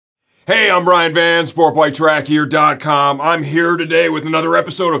Hey, I'm Brian Van, SportbikeTrackHere.com. I'm here today with another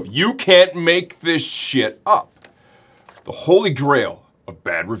episode of You Can't Make This Shit Up, the holy grail of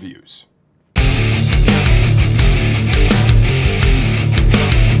bad reviews.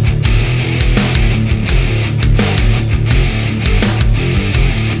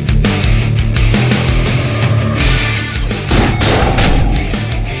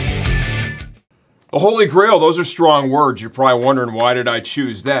 The Holy Grail, those are strong words. You're probably wondering, why did I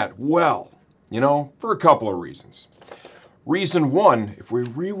choose that? Well, for a couple of reasons. Reason one, if we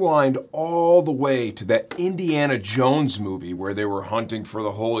rewind all the way to that Indiana Jones movie where they were hunting for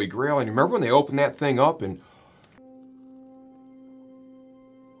the Holy Grail, and you remember when they opened that thing up and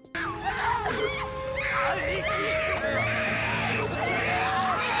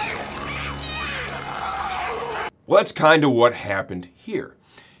well, that's kind of what happened here.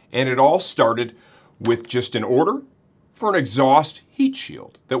 And it all started with just an order for an exhaust heat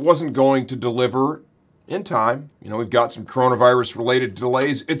shield that wasn't going to deliver in time. We've got some coronavirus-related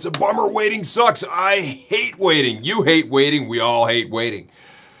delays. It's a bummer. Waiting sucks. I hate waiting. You hate waiting. We all hate waiting.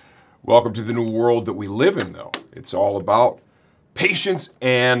 Welcome to the new world that we live in, though. It's all about patience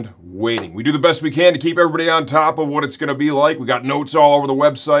and waiting. We do the best we can to keep everybody on top of what it's going to be like. We got notes all over the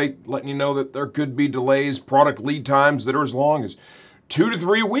website letting you know that there could be delays, product lead times that are as long as 2 to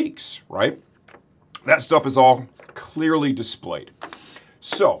 3 weeks, right? That stuff is all clearly displayed.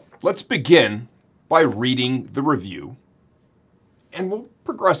 So let's begin by reading the review, and we'll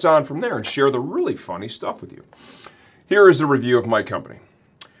progress on from there and share the really funny stuff with you. Here is a review of my company.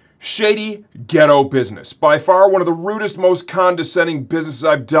 Shady ghetto business. By far one of the rudest, most condescending businesses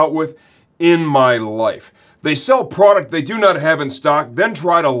I've dealt with in my life. They sell product they do not have in stock, then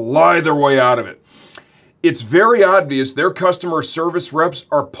try to lie their way out of it. It's very obvious their customer service reps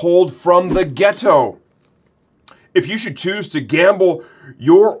are pulled from the ghetto. If you should choose to gamble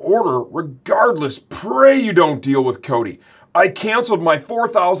your order, regardless, pray you don't deal with Cody. I canceled my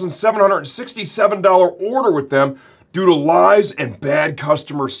 $4,767 order with them due to lies and bad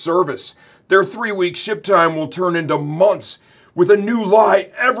customer service. Their 3-week ship time will turn into months with a new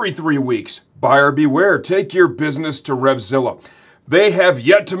lie every 3 weeks. Buyer beware, take your business to RevZilla. They have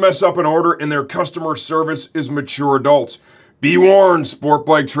yet to mess up an order, and their customer service is mature adults. Be warned,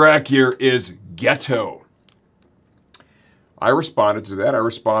 Sportbike Track here is ghetto. I responded to that. I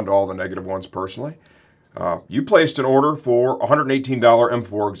respond to all the negative ones personally. You placed an order for a $118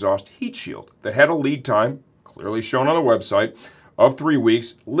 M4 exhaust heat shield that had a lead time, clearly shown on the website, of 3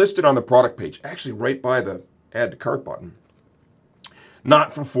 weeks, listed on the product page, actually right by the add to cart button.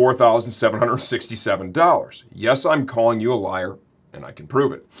 Not for $4,767. Yes, I'm calling you a liar, and I can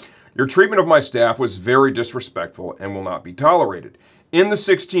prove it. Your treatment of my staff was very disrespectful and will not be tolerated. In the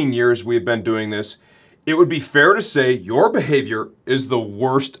 16 years we have been doing this, it would be fair to say your behavior is the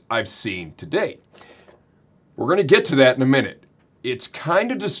worst I've seen to date. We're going to get to that in a minute. It's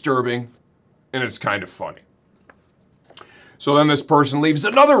kind of disturbing, and it's kind of funny. So then this person leaves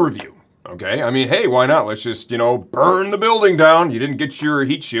another review. Okay, I mean, hey, why not? Let's just, burn the building down. You didn't get your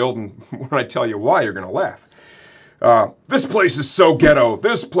heat shield, and when I tell you why, you're going to laugh. This place is so ghetto.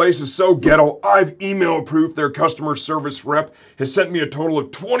 This place is so ghetto. I've email proof their customer service rep has sent me a total of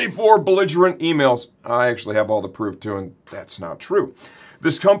 24 belligerent emails. I actually have all the proof too, and that's not true.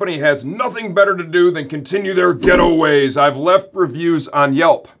 This company has nothing better to do than continue their ghetto ways. I've left reviews on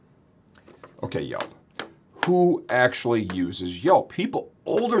Yelp. Okay, Yelp. Who actually uses Yelp? People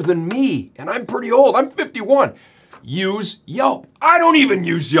older than me, and I'm pretty old. I'm 51. Use Yelp. I don't even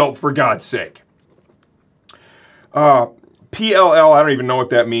use Yelp, for God's sake. PLL, I don't even know what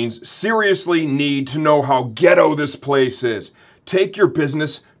that means. Seriously need to know how ghetto this place is. Take your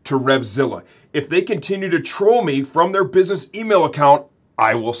business to RevZilla. If they continue to troll me from their business email account,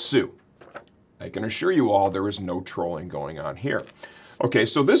 I will sue. I can assure you all there is no trolling going on here. Okay,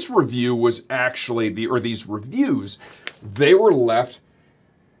 so this review was actually, these reviews, they were left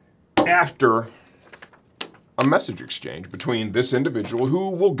after a message exchange between this individual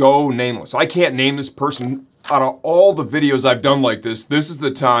who will go nameless. I can't name this person. Out of all the videos I've done like this is the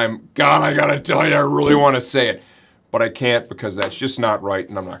time, God, I gotta tell you, I really want to say it. But I can't because that's just not right,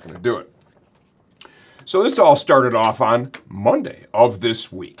 and I'm not going to do it. So this all started off on Monday of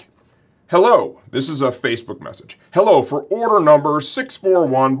this week. Hello, this is a Facebook message. Hello, for order number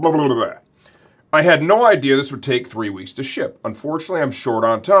 641, blah, blah, blah, blah. I had no idea this would take 3 weeks to ship. Unfortunately, I'm short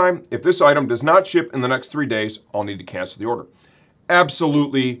on time. If this item does not ship in the next 3 days, I'll need to cancel the order.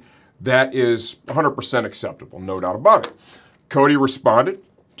 Absolutely, that is 100% acceptable, no doubt about it. Cody responded,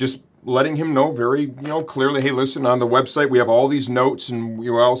 just letting him know very, clearly, hey, listen, on the website, we have all these notes, and we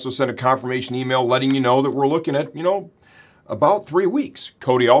also sent a confirmation email letting you know that we're looking at, about 3 weeks.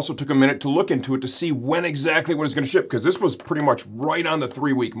 Cody also took a minute to look into it to see when exactly when it's going to ship, because this was pretty much right on the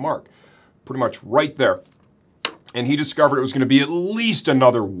 3-week mark. Pretty much right there. And he discovered it was going to be at least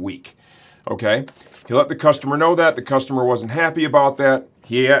another week. Okay? He let the customer know that. The customer wasn't happy about that.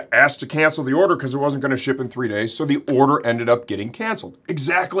 He asked to cancel the order because it wasn't going to ship in 3 days, so the order ended up getting canceled,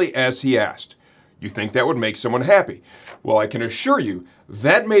 exactly as he asked. You think that would make someone happy? Well, I can assure you,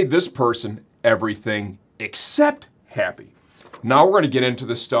 that made this person everything except happy. Now we're going to get into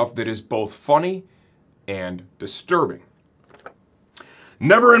the stuff that is both funny and disturbing.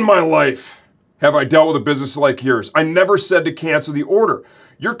 Never in my life have I dealt with a business like yours. I never said to cancel the order.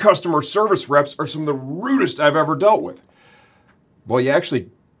 Your customer service reps are some of the rudest I've ever dealt with. Well, you actually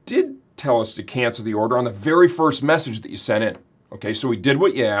did tell us to cancel the order on the very first message that you sent in. Okay, so we did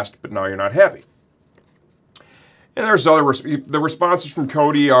what you asked, but now you're not happy. And there's other, the responses from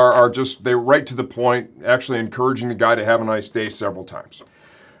Cody are just, they're right to the point, actually encouraging the guy to have a nice day several times.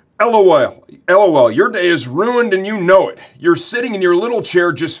 LOL, your day is ruined and you know it. You're sitting in your little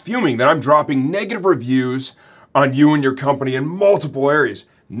chair just fuming that I'm dropping negative reviews on you and your company in multiple areas.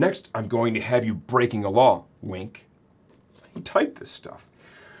 Next, I'm going to have you breaking a law. Wink. He typed this stuff.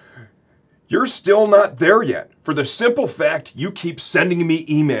 You're still not there yet, for the simple fact you keep sending me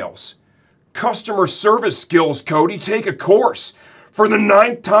emails. Customer service skills, Cody, take a course. For the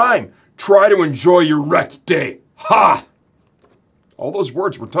 9th time, try to enjoy your wrecked day. Ha! All those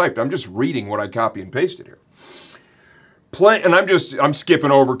words were typed. I'm just reading what I copy and pasted here. And I'm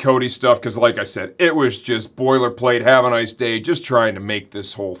skipping over Cody's stuff because, like I said, it was just boilerplate, have a nice day, just trying to make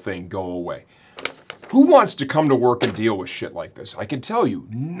this whole thing go away. Who wants to come to work and deal with shit like this? I can tell you,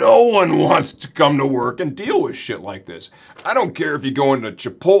 no one wants to come to work and deal with shit like this. I don't care if you go into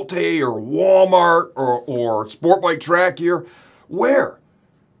Chipotle or Walmart or Sportbike track gear. Where?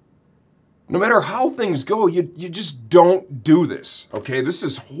 No matter how things go, you just don't do this, okay? This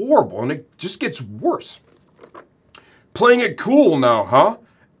is horrible, and it just gets worse. Playing it cool now, huh?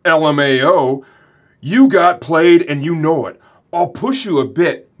 LMAO. You got played and you know it. I'll push you a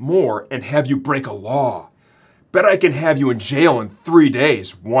bit more and have you break a law. Bet I can have you in jail in 3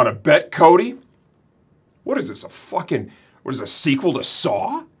 days. Want to bet, Cody? What is this, a sequel to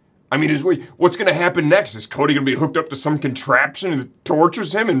Saw? I mean, what's going to happen next? Is Cody going to be hooked up to some contraption that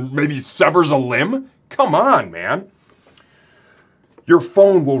tortures him and maybe severs a limb? Come on, man. Your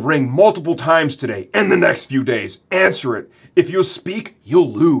phone will ring multiple times today and the next few days. Answer it. If you speak,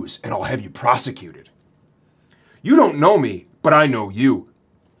 you'll lose and I'll have you prosecuted. You don't know me, but I know you.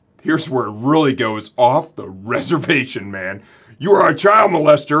 Here's where it really goes off the reservation, man. You are a child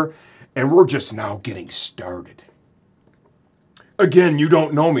molester, and we're just now getting started. Again, you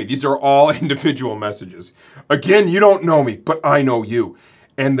don't know me. These are all individual messages. Again, you don't know me, but I know you.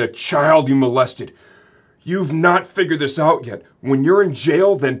 And the child you molested. You've not figured this out yet. When you're in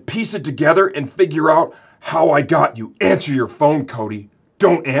jail, then piece it together and figure out how I got you. Answer your phone, Cody.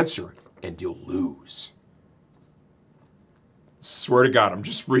 Don't answer it, and you'll lose. Swear to God, I'm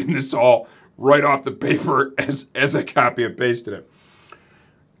just reading this all right off the paper as I copy and pasted it.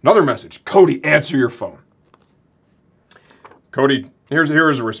 Another message. Cody, answer your phone. Cody, here's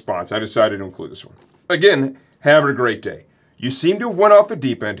a response. I decided to include this one. Again, having a great day. You seem to have went off the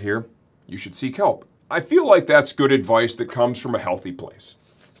deep end here. You should seek help. I feel like that's good advice that comes from a healthy place.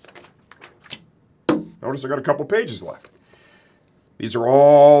 Notice I got a couple pages left. These are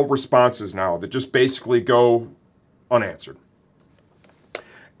all responses now that just basically go unanswered.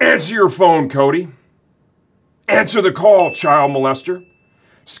 Answer your phone, Cody. Answer the call, child molester.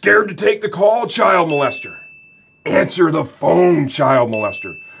 Scared to take the call, child molester. Answer the phone, child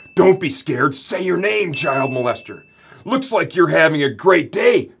molester. Don't be scared. Say your name, child molester. Looks like you're having a great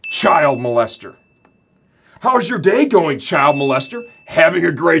day, child molester. How's your day going, child molester? Having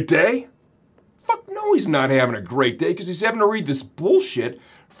a great day? Fuck no, he's not having a great day because he's having to read this bullshit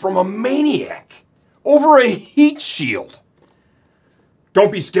from a maniac over a heat shield.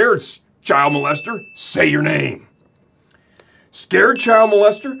 Don't be scared, child molester. Say your name. Scared, child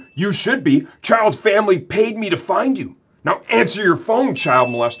molester? You should be. Child's family paid me to find you. Now answer your phone, child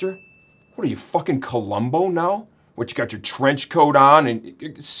molester. What are you, fucking Columbo now? What, you got your trench coat on?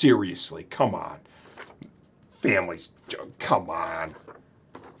 And seriously, come on. Families, come on.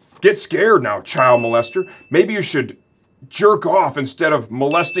 Get scared now, child molester. Maybe you should jerk off instead of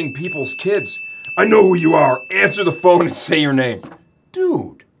molesting people's kids. I know who you are. Answer the phone and say your name.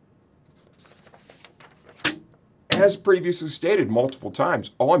 Dude. As previously stated multiple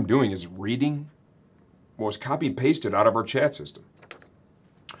times, all I'm doing is reading what was copy and pasted out of our chat system.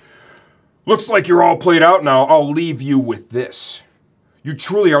 Looks like you're all played out now. I'll leave you with this. You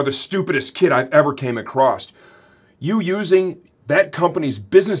truly are the stupidest kid I've ever came across. You using that company's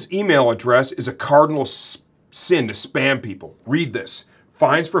business email address is a cardinal sin to spam people. Read this.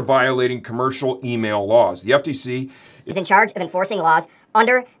 Fines for violating commercial email laws. The FTC is in charge of enforcing laws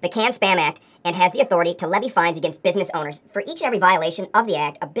under the Can-Spam Act and has the authority to levy fines against business owners. For each and every violation of the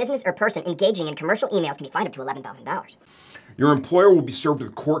Act, a business or person engaging in commercial emails can be fined up to $11,000. Your employer will be served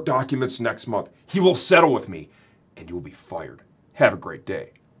with court documents next month. He will settle with me, and you will be fired. Have a great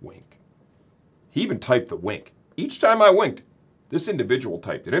day. Wink. He even typed the wink. Each time I winked, this individual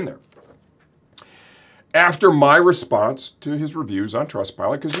typed it in there. After my response to his reviews on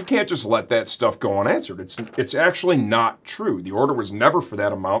Trustpilot, because you can't just let that stuff go unanswered. It's actually not true. The order was never for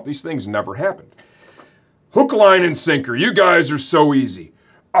that amount. These things never happened. Hook, line, and sinker. You guys are so easy.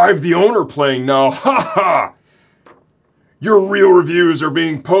 I've the owner playing now. Ha ha! Your real reviews are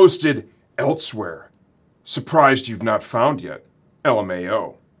being posted elsewhere. Surprised you've not found yet.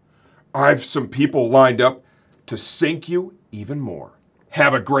 LMAO. I've some people lined up to sink you even more.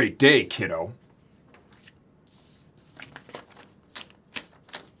 Have a great day, kiddo.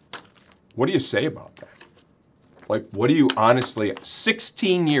 What do you say about that? Like, what do you honestly,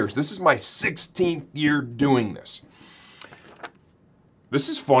 16 years, this is my 16th year doing this. This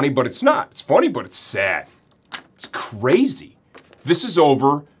is funny, but it's not. It's funny, but it's sad. It's crazy. This is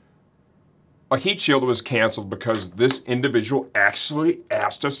over. A heat shield was canceled because this individual actually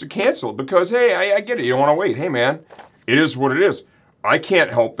asked us to cancel it because, hey, I get it. You don't want to wait. Hey, man, it is what it is. I can't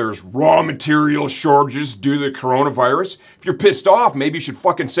help there's raw material shortages due to the coronavirus. If you're pissed off, maybe you should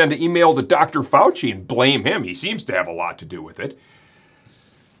fucking send an email to Dr. Fauci and blame him. He seems to have a lot to do with it.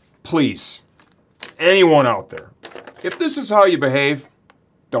 Please, anyone out there, if this is how you behave,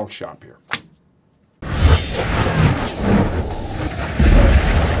 don't shop here.